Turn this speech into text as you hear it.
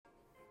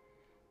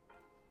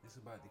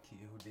This about the kid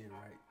who did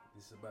right.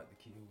 This is about the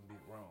kid who did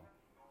wrong.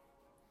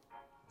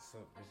 What's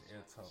up? This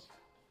Air Talk.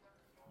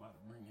 I'm about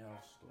to bring y'all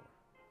a story.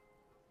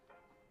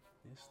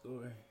 This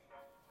story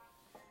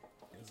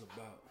is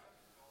about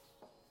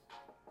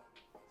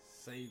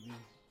saving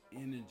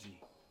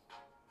energy.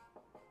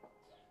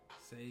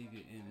 Save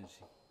your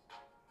energy.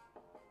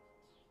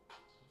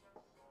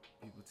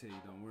 People tell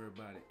you don't worry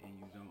about it and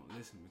you don't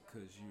listen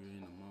because you're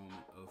in a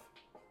moment of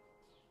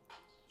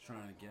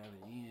trying to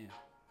gather in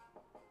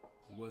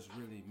what's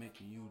really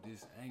making you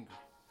this angry.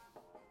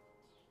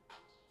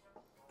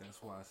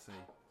 That's why I say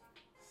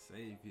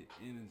save your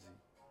energy,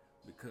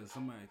 because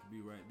somebody could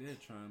be right there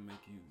trying to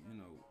make you,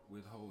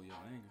 withhold your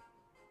anger.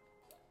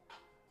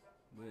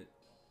 But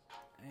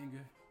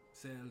anger,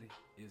 sadly,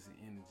 is an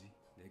energy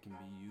that can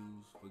be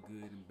used for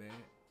good and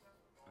bad.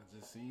 I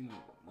just seen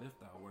a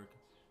lift out working,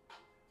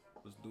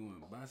 was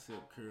doing bicep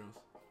curls,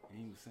 and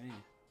he was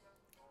saying,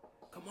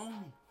 "Come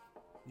on!"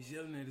 He's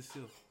yelling at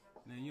himself.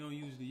 Now you don't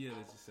usually yell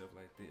at yourself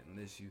like that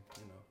unless you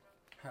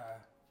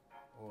high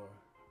or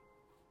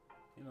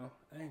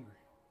angry.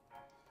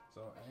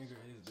 So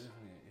anger is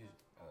definitely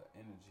an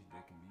energy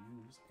that can be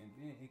used, and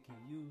then it can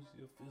use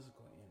your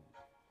physical energy.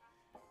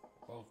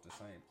 Both the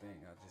same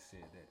thing. I just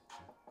said that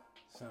to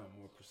sound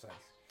more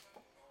precise.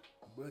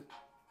 But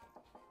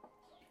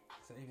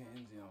saving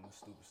energy on the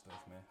stupid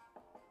stuff, man.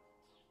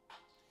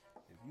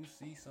 If you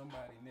see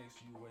somebody next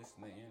to you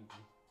wasting their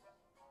energy,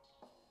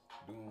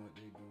 doing what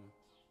they doing,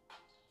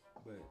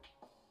 but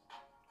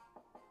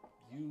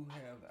you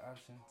have the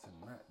option to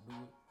not do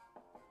it,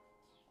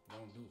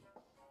 don't do it.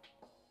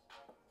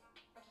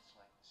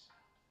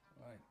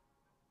 Like,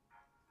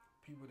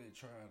 people that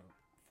try to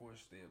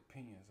force their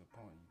opinions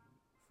upon you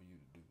for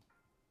you to do,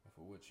 and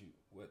for what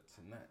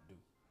to not do,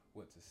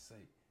 what to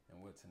say,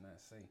 and what to not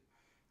say.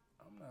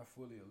 I'm not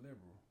fully a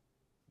liberal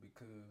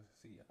because,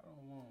 see, I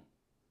don't want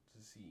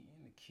to see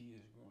any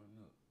kids growing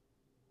up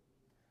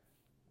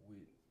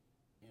with,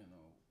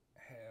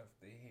 half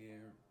their hair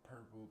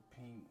purple,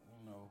 pink,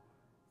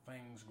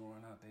 fangs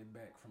growing out their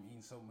back from eating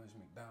so much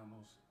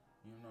McDonald's.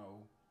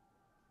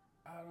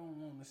 I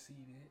don't want to see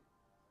that.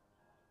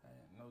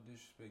 No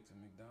disrespect to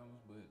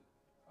McDonald's, but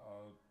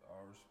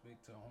all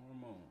respect to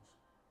hormones.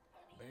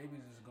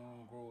 Babies is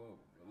gonna grow up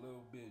a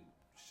little bit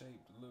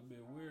shaped a little bit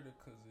weirder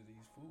because of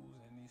these foods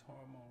and these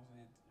hormones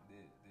that's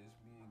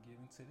being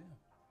given to them.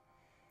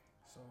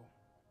 So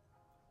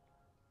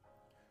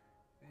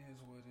it is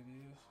what it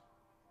is.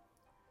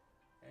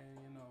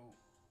 And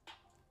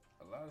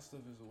a lot of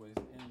stuff is a waste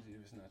of energy if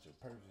it's not your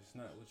purpose. It's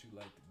not what you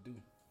like to do.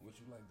 What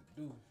you like to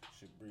do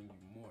should bring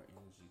you more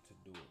energy to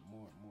do it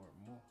more and more and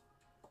more.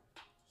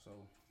 So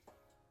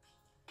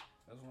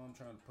that's what I'm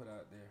trying to put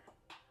out there.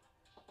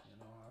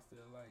 I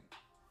feel like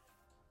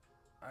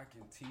I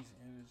can teach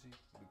energy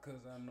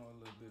because I know a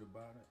little bit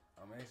about it.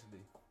 I'm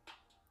actually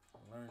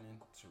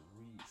learning to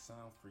read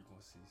sound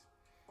frequencies.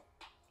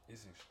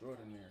 It's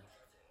extraordinary,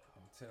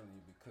 I'm telling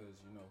you, because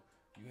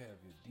you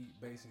have your deep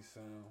basic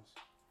sounds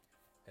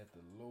at the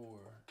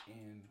lower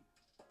end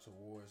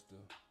towards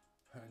the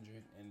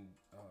 100 and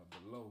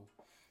below,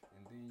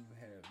 and then you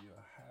have your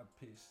high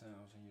pitched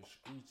sounds and your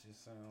screeching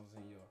sounds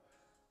and your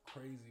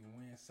crazy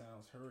wind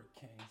sounds,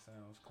 hurricane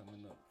sounds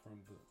coming up from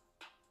the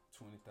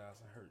 20,000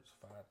 hertz,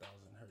 5,000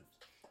 hertz,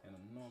 and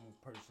a normal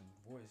person's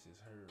voice is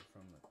heard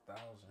from 1,000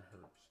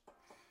 hertz.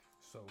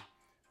 So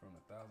from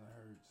 1,000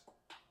 hertz,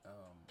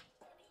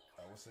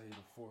 I would say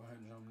the 400.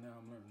 I'm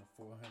learning the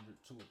 400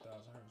 to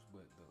 1,000 hertz,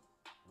 but the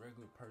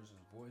regular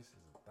person's voice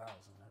is 1,000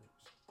 hertz.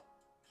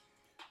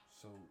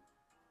 So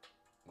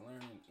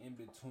learning in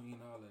between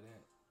all of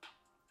that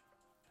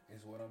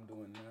is what I'm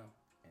doing now,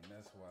 and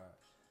that's why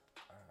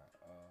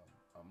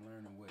I'm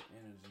learning what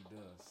energy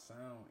does.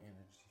 Sound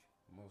energy,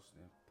 most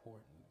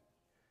importantly.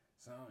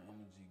 Sound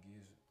energy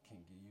can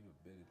give you the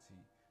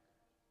ability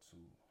to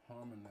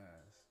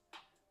harmonize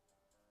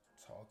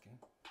talking.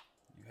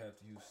 You have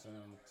to use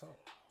sound to talk.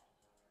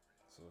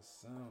 So it's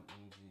sound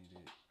energy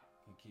that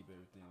can keep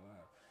everything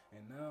alive.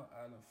 And now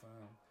I done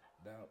found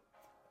out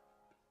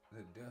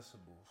the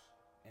decibels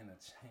and a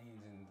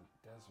change in the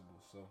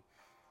decibels. So,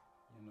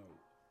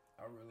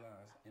 I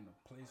realized in a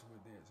place where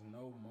there's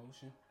no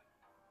motion,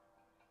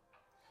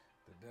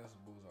 the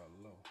decibels are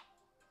low.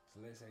 It's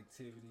less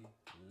activity,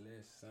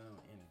 less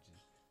sound energy,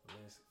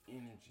 less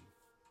energy.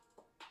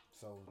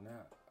 So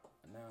now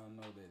I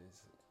know that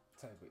it's a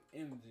type of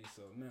energy.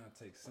 So now I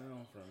take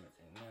sound from it,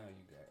 and now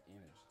you got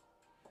energy.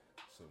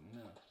 So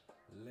now,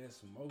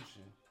 less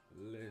motion,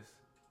 less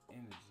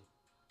energy.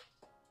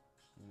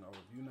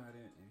 If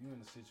you're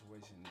in a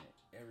situation that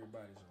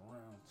everybody's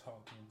around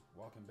talking,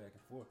 walking back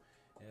and forth,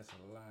 that's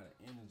a lot of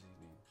energy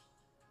then.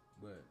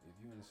 But if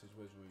you're in a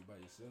situation where you're by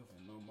yourself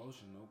and no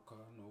motion, no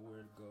car,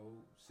 nowhere to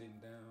go, sitting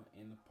down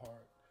in the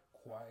park,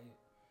 quiet,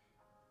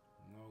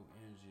 no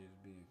energy is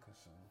being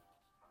consumed.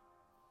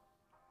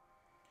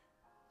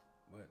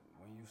 But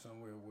when you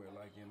somewhere where,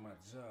 like in my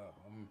job,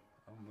 I'm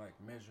like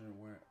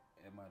measuring where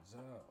at my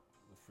job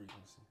the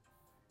frequency,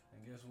 and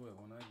guess what?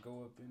 When I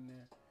go up in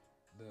there,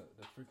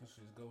 the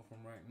frequencies go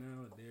from right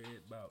now they're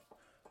at about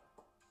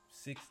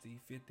 60,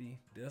 50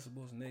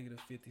 decibels, negative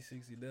 50,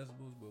 60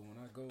 decibels. But when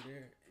I go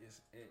there,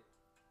 it's at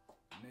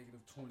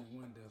negative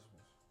 21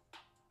 decibels.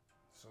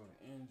 So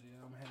the energy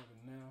I'm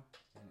having now,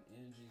 and the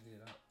energy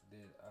that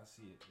I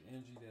see, the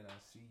energy that I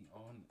see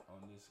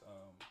on this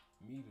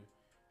meter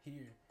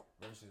here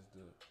versus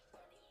the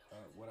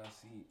what I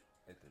see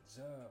at the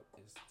job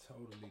is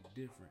totally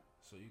different.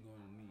 So you're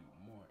gonna need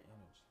more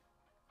energy.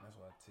 That's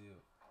why I tell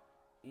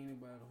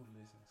anybody who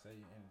listens, say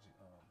your energy.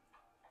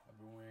 I've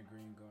been wearing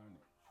green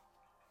garnet.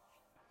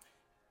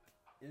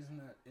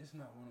 It's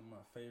not one of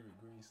my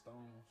favorite green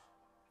stones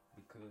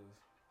because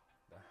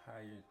the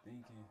higher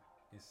thinking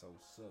is so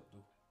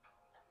subtle.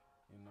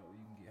 You know,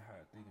 you can get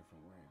higher thinking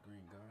from wearing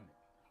green garnet.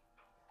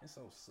 It's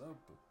so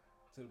subtle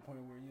to the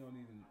point where you don't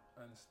even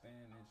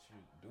understand that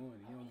you're doing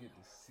it. You don't get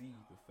to see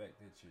the fact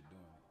that you're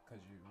doing it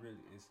because you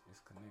really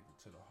it's connected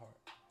to the heart.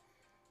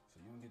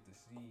 So you don't get to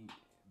see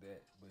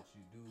that, but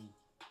you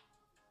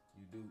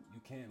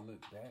can look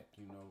back,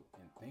 you know,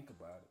 and think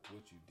about it,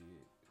 what you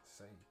did,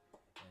 say,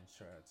 and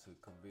try to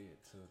convey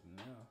it to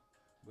now.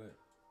 But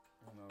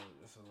you know,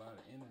 it's a lot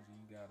of energy.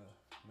 You gotta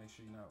make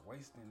sure you're not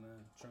wasting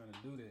none trying to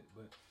do that,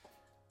 but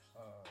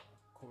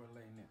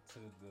correlating it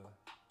to the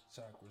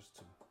chakras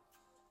too.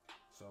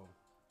 So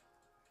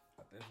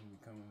I definitely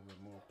be coming with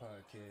more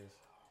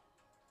podcasts.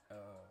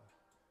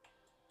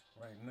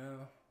 Right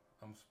now,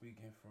 I'm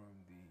speaking from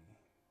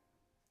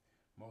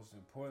most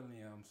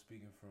importantly, I'm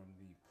speaking from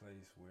the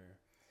place where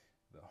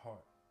the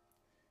heart.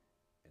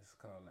 It's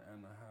called the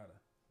Anahata.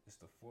 It's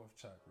the fourth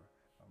chakra.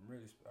 I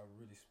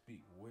really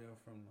speak well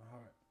from the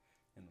heart,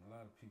 and a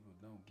lot of people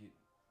don't get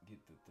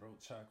the throat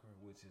chakra,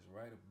 which is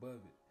right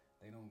above it.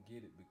 They don't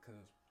get it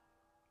because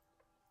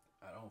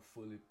I don't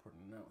fully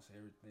pronounce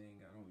everything.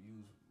 I don't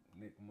use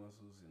neck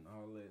muscles and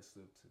all that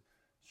stuff to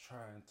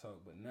try and talk,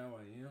 but now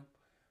I am.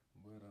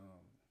 But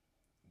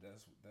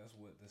that's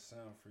what the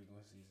sound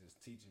frequencies is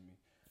teaching me,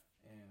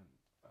 and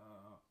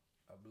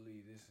I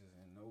believe this is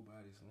in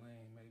nobody's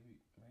lane. Maybe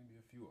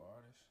a few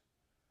artists,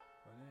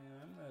 but then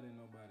I'm not in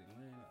nobody's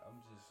lane.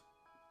 I'm just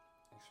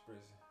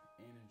expressing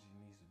energy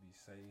needs to be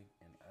saved,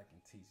 and I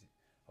can teach it.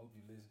 Hope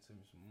you listen to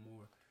me some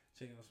more.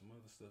 Check out some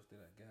other stuff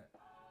that I got.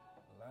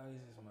 A lot of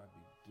this is my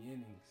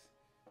beginnings,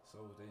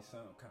 so they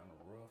sound kind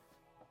of rough.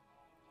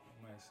 It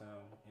might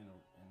sound in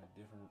a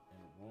different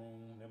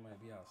room. They might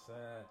be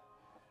outside.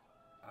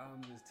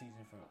 I'm just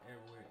teaching from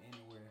everywhere,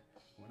 anywhere,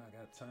 when I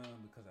got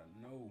time, because I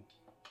know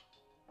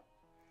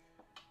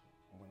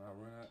when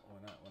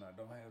I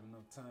don't have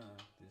enough time,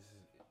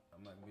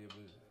 I'm not gonna be able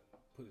to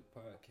put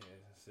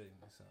podcasts and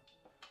segments up.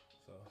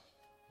 So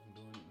I'm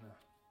doing it now.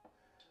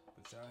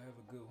 But y'all have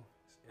a good one.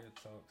 It's Air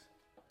Talks.